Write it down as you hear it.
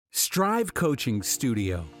Strive Coaching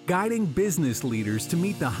Studio, guiding business leaders to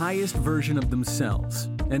meet the highest version of themselves.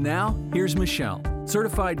 And now, here's Michelle,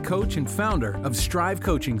 certified coach and founder of Strive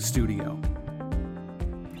Coaching Studio.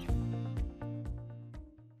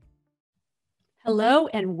 Hello,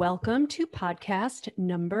 and welcome to podcast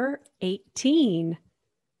number 18.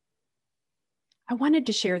 I wanted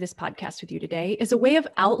to share this podcast with you today as a way of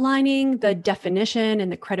outlining the definition and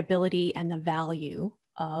the credibility and the value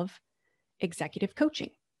of executive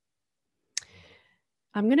coaching.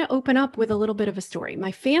 I'm going to open up with a little bit of a story.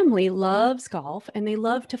 My family loves golf and they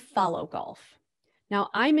love to follow golf. Now,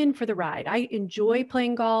 I'm in for the ride. I enjoy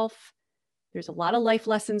playing golf. There's a lot of life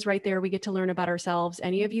lessons right there we get to learn about ourselves.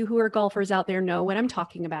 Any of you who are golfers out there know what I'm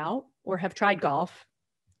talking about or have tried golf,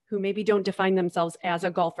 who maybe don't define themselves as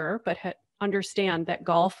a golfer, but understand that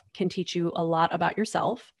golf can teach you a lot about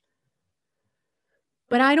yourself.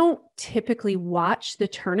 But I don't typically watch the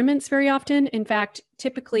tournaments very often. In fact,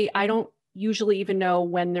 typically I don't usually even know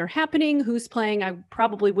when they're happening, who's playing. I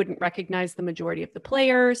probably wouldn't recognize the majority of the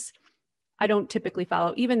players. I don't typically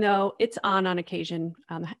follow, even though it's on occasion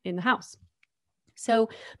in the house.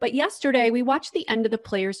 But yesterday we watched the end of the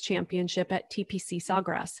Players Championship at TPC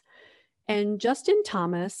Sawgrass. And Justin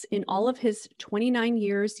Thomas, in all of his 29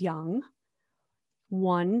 years young,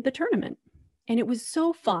 won the tournament. And it was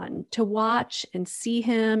so fun to watch and see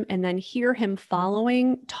him and then hear him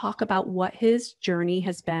talk about what his journey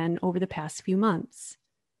has been over the past few months.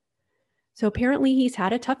 So apparently he's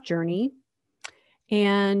had a tough journey,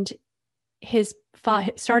 and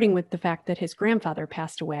starting with the fact that his grandfather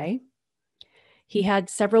passed away. He had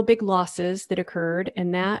several big losses that occurred,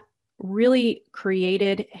 and that really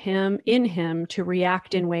created him to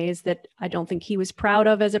react in ways that I don't think he was proud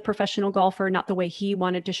of as a professional golfer, not the way he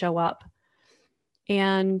wanted to show up.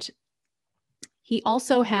 And he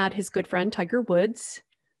also had his good friend, Tiger Woods,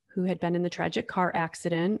 who had been in the tragic car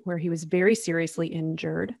accident where he was very seriously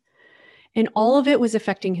injured. And all of it was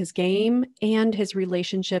affecting his game and his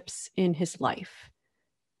relationships in his life.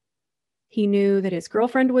 He knew that his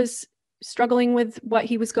girlfriend was struggling with what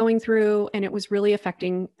he was going through, and it was really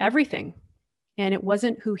affecting everything. And it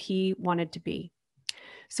wasn't who he wanted to be.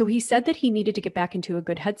 So he said that he needed to get back into a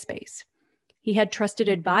good headspace. He had trusted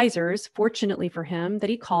advisors, fortunately for him,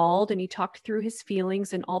 that he called and he talked through his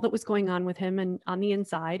feelings and all that was going on with him and on the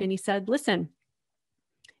inside. And he said, listen,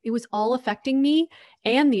 it was all affecting me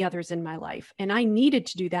and the others in my life. And I needed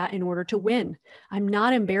to do that in order to win. I'm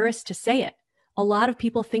not embarrassed to say it. A lot of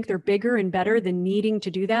people think they're bigger and better than needing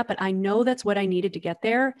to do that, but I know that's what I needed to get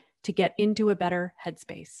there, to get into a better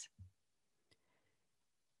headspace.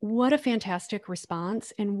 What a fantastic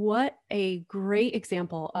response, and what a great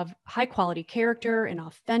example of high quality character and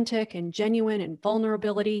authentic and genuine and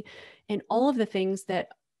vulnerability and all of the things that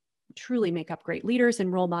truly make up great leaders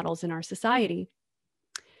and role models in our society.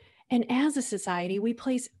 And as a society, we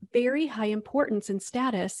place very high importance and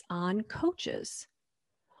status on coaches.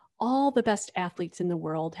 All the best athletes in the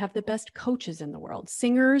world have the best coaches in the world.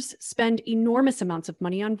 Singers spend enormous amounts of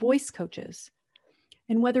money on voice coaches.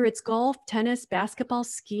 And whether it's golf, tennis, basketball,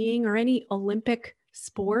 skiing, or any Olympic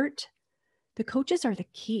sport, the coaches are the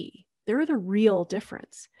key. They're the real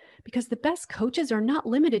difference, because the best coaches are not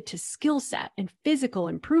limited to skill set and physical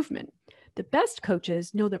improvement. The best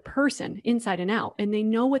coaches know the person inside and out, and they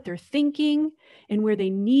know what they're thinking and where they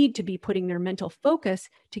need to be putting their mental focus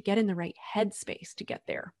to get in the right headspace to get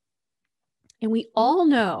there. And we all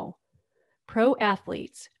know pro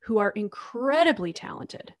athletes who are incredibly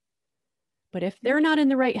talented. But if they're not in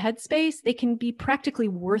the right headspace, they can be practically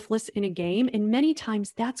worthless in a game. And many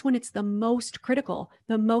times that's when it's the most critical,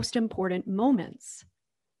 the most important moments.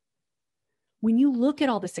 When you look at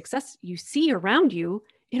all the success you see around you,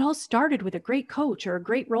 it all started with a great coach or a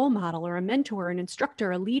great role model or a mentor, an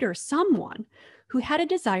instructor, a leader, someone who had a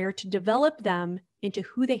desire to develop them into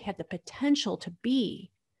who they had the potential to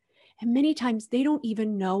be. And many times they don't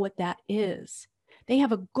even know what that is. They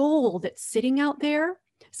have a goal that's sitting out there,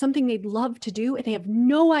 something they'd love to do, and they have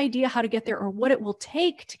no idea how to get there or what it will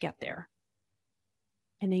take to get there.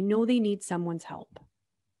 And they know they need someone's help.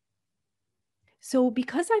 So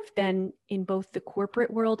because I've been in both the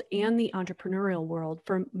corporate world and the entrepreneurial world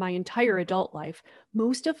for my entire adult life,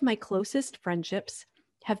 most of my closest friendships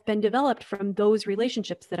have been developed from those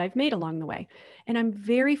relationships that I've made along the way. And I'm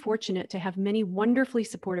very fortunate to have many wonderfully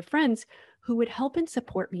supportive friends who would help and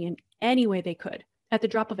support me in any way they could at the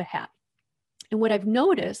drop of a hat. And what I've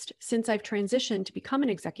noticed since I've transitioned to become an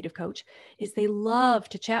executive coach is they love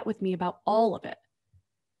to chat with me about all of it.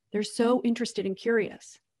 They're so interested and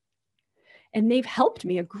curious. And they've helped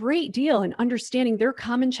me a great deal in understanding their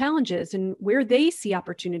common challenges and where they see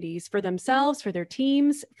opportunities for themselves, for their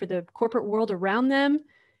teams, for the corporate world around them,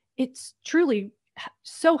 it's truly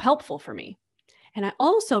so helpful for me. And I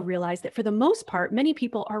also realized that for the most part, many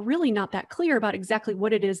people are really not that clear about exactly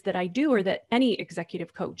what it is that I do or that any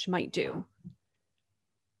executive coach might do.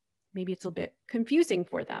 Maybe it's a bit confusing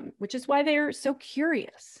for them, which is why they're so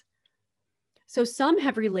curious. So some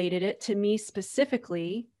have related it to me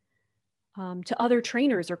specifically, to other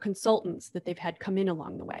trainers or consultants that they've had come in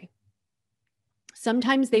along the way.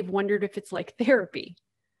 Sometimes they've wondered if it's like therapy.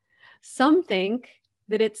 Some think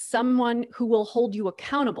that it's someone who will hold you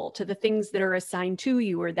accountable to the things that are assigned to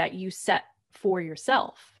you or that you set for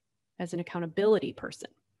yourself as an accountability person.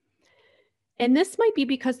 And this might be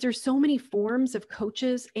because there's so many forms of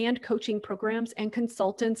coaches and coaching programs and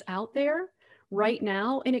consultants out there right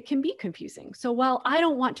now, and it can be confusing. So while I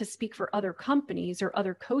don't want to speak for other companies or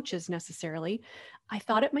other coaches necessarily, I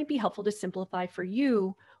thought it might be helpful to simplify for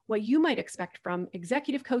you what you might expect from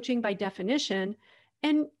executive coaching by definition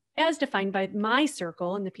and as defined by my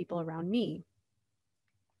circle and the people around me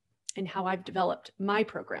and how I've developed my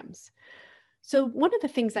programs. So one of the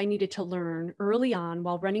things I needed to learn early on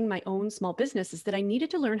while running my own small business is that I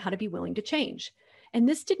needed to learn how to be willing to change. And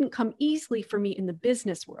this didn't come easily for me in the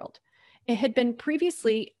business world. It had been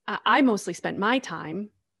previously, I mostly spent my time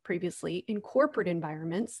previously in corporate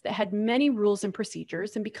environments that had many rules and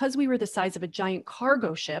procedures. And because we were the size of a giant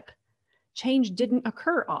cargo ship, change didn't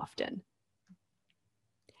occur often.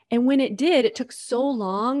 And when it did, it took so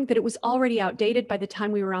long that it was already outdated by the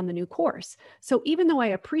time we were on the new course. So even though I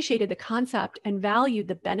appreciated the concept and valued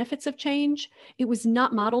the benefits of change, it was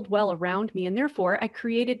not modeled well around me. And therefore, I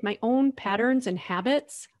created my own patterns and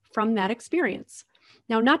habits from that experience.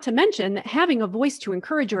 Now, not to mention that having a voice to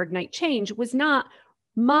encourage or ignite change was not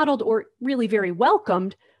modeled or really very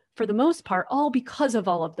welcomed for the most part, all because of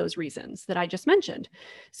all of those reasons that I just mentioned.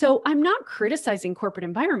 So I'm not criticizing corporate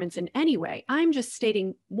environments in any way. I'm just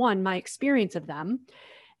stating, one, my experience of them,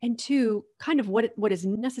 and two, kind of what is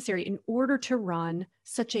necessary in order to run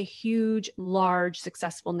such a huge, large,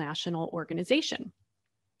 successful national organization.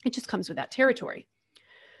 It just comes with that territory.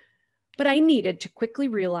 But I needed to quickly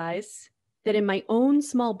realize that in my own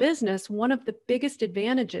small business, one of the biggest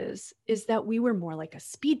advantages is that we were more like a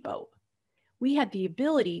speedboat. We had the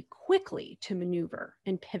ability quickly to maneuver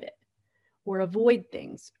and pivot or avoid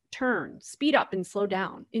things, turn, speed up and slow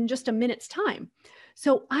down in just a minute's time.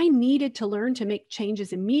 So I needed to learn to make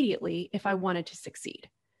changes immediately if I wanted to succeed.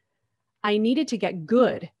 I needed to get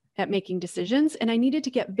good at making decisions, and I needed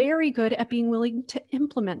to get very good at being willing to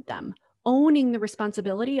implement them, owning the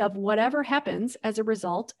responsibility of whatever happens as a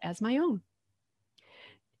result as my own.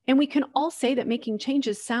 And we can all say that making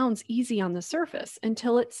changes sounds easy on the surface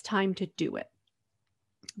until it's time to do it.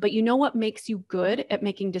 But you know what makes you good at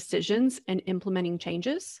making decisions and implementing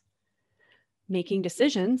changes? Making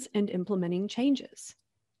decisions and implementing changes,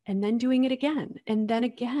 and then doing it again, and then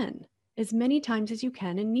again, as many times as you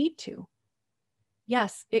can and need to.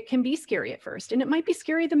 Yes, it can be scary at first, and it might be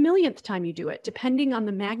scary the millionth time you do it, depending on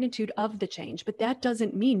the magnitude of the change, but that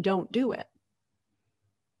doesn't mean don't do it.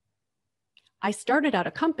 I started out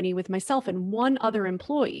a company with myself and one other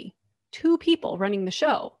employee, 2 people running the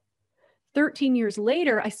show. 13 years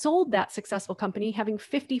later, I sold that successful company having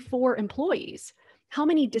 54 employees. How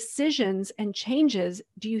many decisions and changes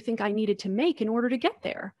do you think I needed to make in order to get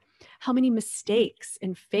there? How many mistakes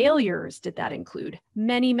and failures did that include?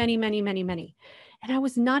 Many, many, many, many, many. And I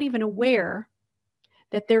was not even aware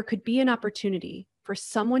that there could be an opportunity for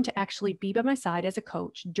someone to actually be by my side as a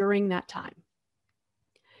coach during that time.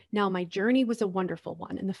 Now, my journey was a wonderful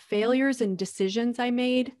one, and the failures and decisions I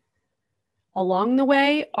made along the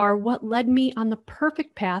way are what led me on the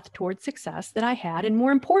perfect path towards success that I had, and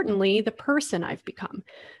more importantly, the person I've become.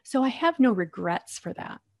 So I have no regrets for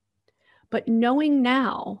that. But knowing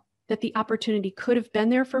now that the opportunity could have been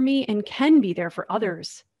there for me and can be there for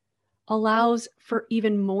others allows for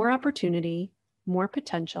even more opportunity, more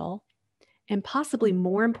potential, and possibly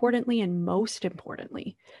more importantly, and most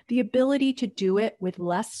importantly, the ability to do it with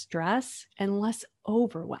less stress and less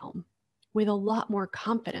overwhelm, with a lot more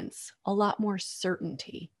confidence, a lot more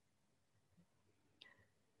certainty.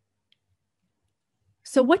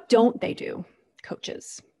 So what don't they do,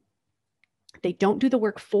 coaches? They don't do the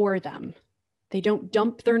work for them. They don't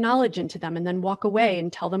dump their knowledge into them and then walk away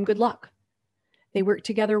and tell them good luck. They work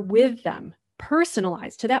together with them,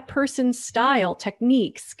 personalized to that person's style,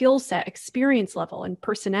 technique, skill set, experience level, and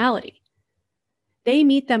personality. They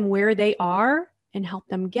meet them where they are and help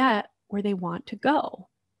them get where they want to go.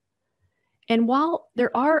 And while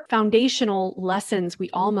there are foundational lessons we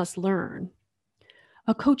all must learn,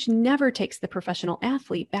 a coach never takes the professional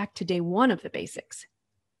athlete back to day one of the basics.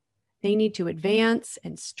 They need to advance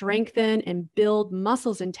and strengthen and build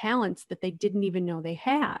muscles and talents that they didn't even know they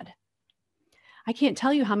had. I can't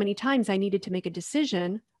tell you how many times I needed to make a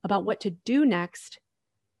decision about what to do next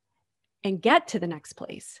and get to the next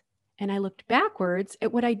place. And I looked backwards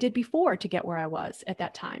at what I did before to get where I was at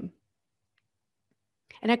that time.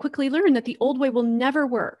 And I quickly learned that the old way will never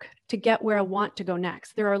work to get where I want to go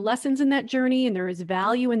next. There are lessons in that journey and there is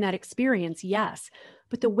value in that experience, yes.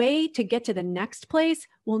 But the way to get to the next place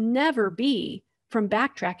will never be from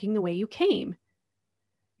backtracking the way you came.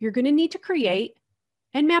 You're going to need to create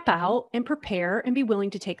and map out and prepare and be willing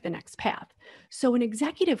to take the next path. So an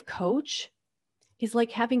executive coach is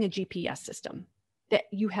like having a GPS system that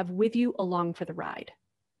you have with you along for the ride.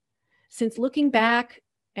 Since looking back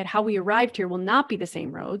at how we arrived here will not be the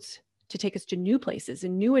same roads to take us to new places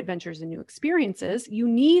and new adventures and new experiences, you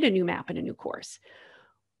need a new map and a new course.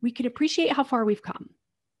 We can appreciate how far we've come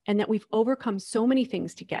and that we've overcome so many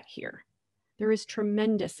things to get here. There is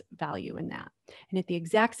tremendous value in that. And at the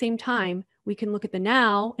exact same time, we can look at the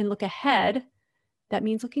now and look ahead. That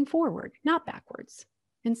means looking forward, not backwards.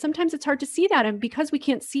 And sometimes it's hard to see that. And because we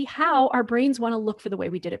can't see how, our brains want to look for the way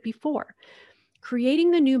we did it before.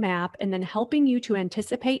 Creating the new map and then helping you to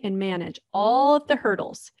anticipate and manage all of the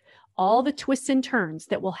hurdles, all the twists and turns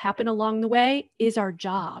that will happen along the way is our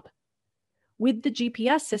job. With the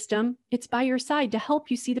GPS system, it's by your side to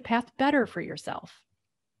help you see the path better for yourself.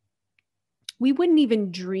 We wouldn't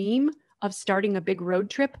even dream of starting a big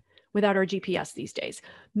road trip without our GPS these days.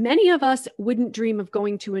 Many of us wouldn't dream of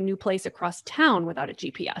going to a new place across town without a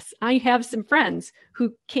GPS. I have some friends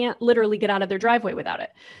who can't literally get out of their driveway without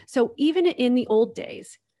it. So even in the old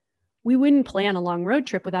days, we wouldn't plan a long road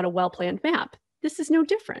trip without a well-planned map. This is no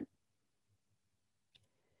different.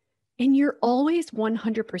 And you're always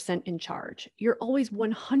 100% in charge. You're always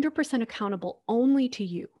 100% accountable only to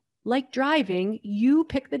you. Like driving, you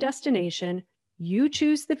pick the destination, you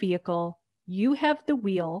choose the vehicle, you have the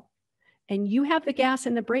wheel, and you have the gas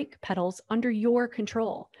and the brake pedals under your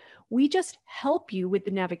control. We just help you with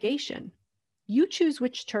the navigation. You choose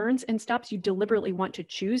which turns and stops you deliberately want to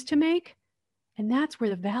choose to make, and that's where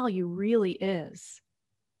the value really is.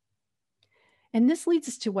 And this leads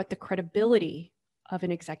us to what the credibility of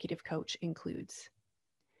an executive coach includes.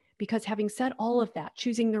 Because having said all of that,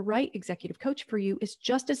 choosing the right executive coach for you is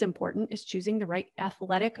just as important as choosing the right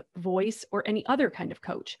athletic voice or any other kind of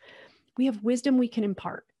coach. We have wisdom we can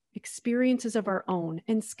impart, experiences of our own,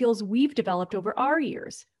 and skills we've developed over our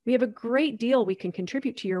years. We have a great deal we can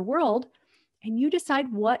contribute to your world, and you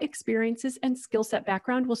decide what experiences and skill set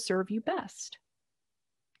background will serve you best.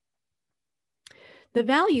 The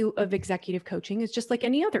value of executive coaching is just like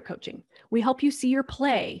any other coaching. We help you see your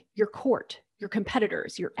play, your court, your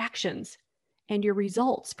competitors, your actions, and your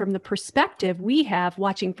results from the perspective we have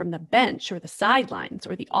watching from the bench or the sidelines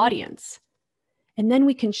or the audience. And then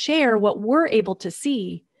we can share what we're able to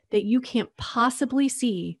see that you can't possibly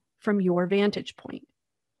see from your vantage point,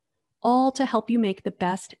 all to help you make the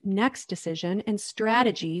best next decision and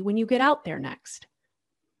strategy when you get out there next.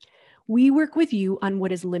 We work with you on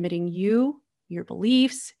what is limiting you, your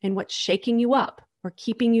beliefs, and what's shaking you up or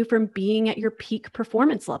keeping you from being at your peak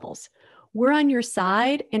performance levels. We're on your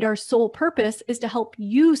side, and our sole purpose is to help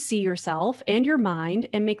you see yourself and your mind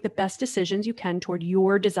and make the best decisions you can toward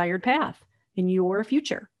your desired path in your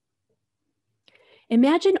future.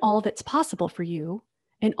 Imagine all that's possible for you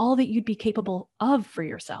and all that you'd be capable of for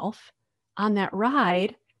yourself on that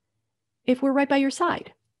ride if we're right by your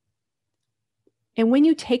side. And when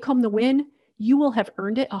you take home the win, you will have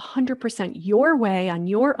earned it 100% your way on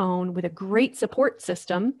your own with a great support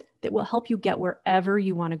system that will help you get wherever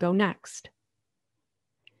you want to go next.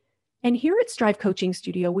 And here at Strive Coaching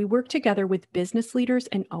Studio, we work together with business leaders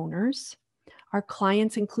and owners. Our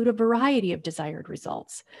clients include a variety of desired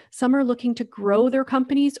results. Some are looking to grow their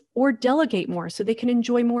companies or delegate more so they can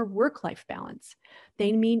enjoy more work-life balance.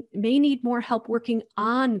 They may need more help working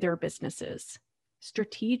on their businesses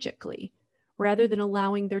strategically, rather than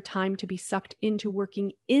allowing their time to be sucked into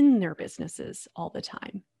working in their businesses all the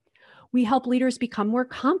time. We help leaders become more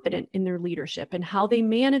confident in their leadership and how they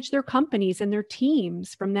manage their companies and their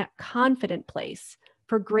teams from that confident place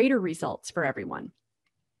for greater results for everyone.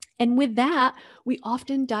 And with that, we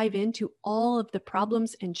often dive into all of the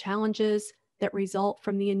problems and challenges that result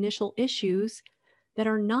from the initial issues that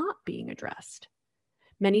are not being addressed.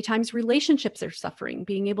 Many times relationships are suffering,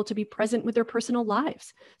 being able to be present with their personal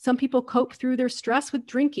lives. Some people cope through their stress with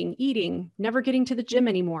drinking, eating, never getting to the gym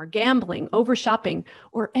anymore, gambling, over shopping,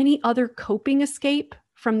 or any other coping escape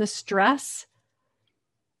from the stress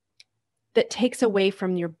that takes away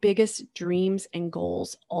from your biggest dreams and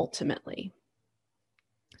goals ultimately.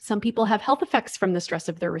 Some people have health effects from the stress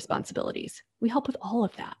of their responsibilities. We help with all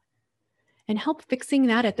of that and help fixing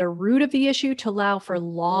that at the root of the issue to allow for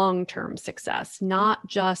long-term success, not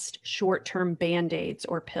just short-term Band-Aids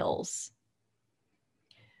or pills.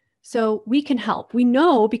 So we can help. We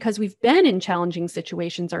know because we've been in challenging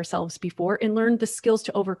situations ourselves before and learned the skills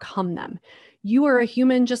to overcome them. You are a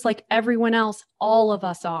human just like everyone else. All of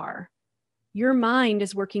us are. Your mind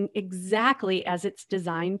is working exactly as it's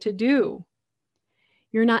designed to do.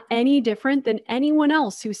 You're not any different than anyone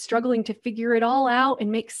else who's struggling to figure it all out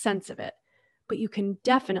and make sense of it, but you can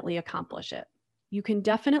definitely accomplish it. You can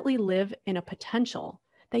definitely live in a potential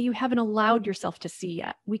that you haven't allowed yourself to see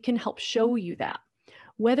yet. We can help show you that.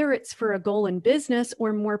 Whether it's for a goal in business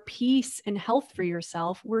or more peace and health for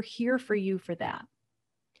yourself, we're here for you for that.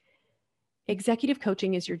 Executive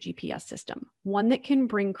coaching is your GPS system, one that can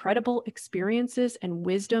bring credible experiences and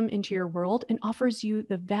wisdom into your world and offers you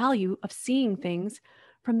the value of seeing things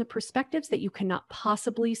from the perspectives that you cannot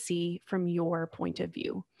possibly see from your point of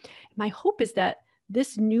view. My hope is that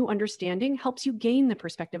this new understanding helps you gain the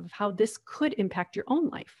perspective of how this could impact your own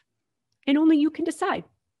life. And only you can decide.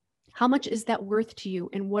 How much is that worth to you?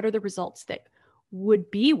 And what are the results that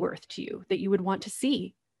would be worth to you that you would want to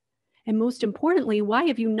see? And most importantly, why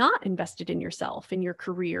have you not invested in yourself, in your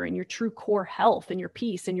career, in your true core health, and your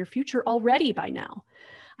peace, and your future already by now?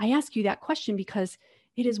 I ask you that question because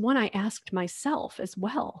it is one I asked myself as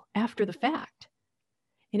well after the fact.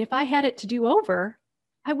 And if I had it to do over,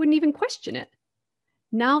 I wouldn't even question it.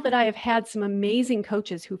 Now that I have had some amazing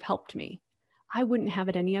coaches who've helped me, I wouldn't have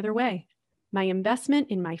it any other way. My investment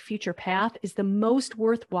in my future path is the most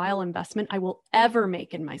worthwhile investment I will ever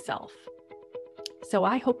make in myself. So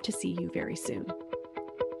I hope to see you very soon.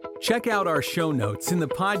 Check out our show notes in the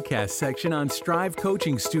podcast section on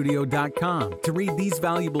strivecoachingstudio.com to read these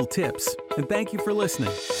valuable tips. And thank you for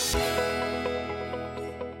listening.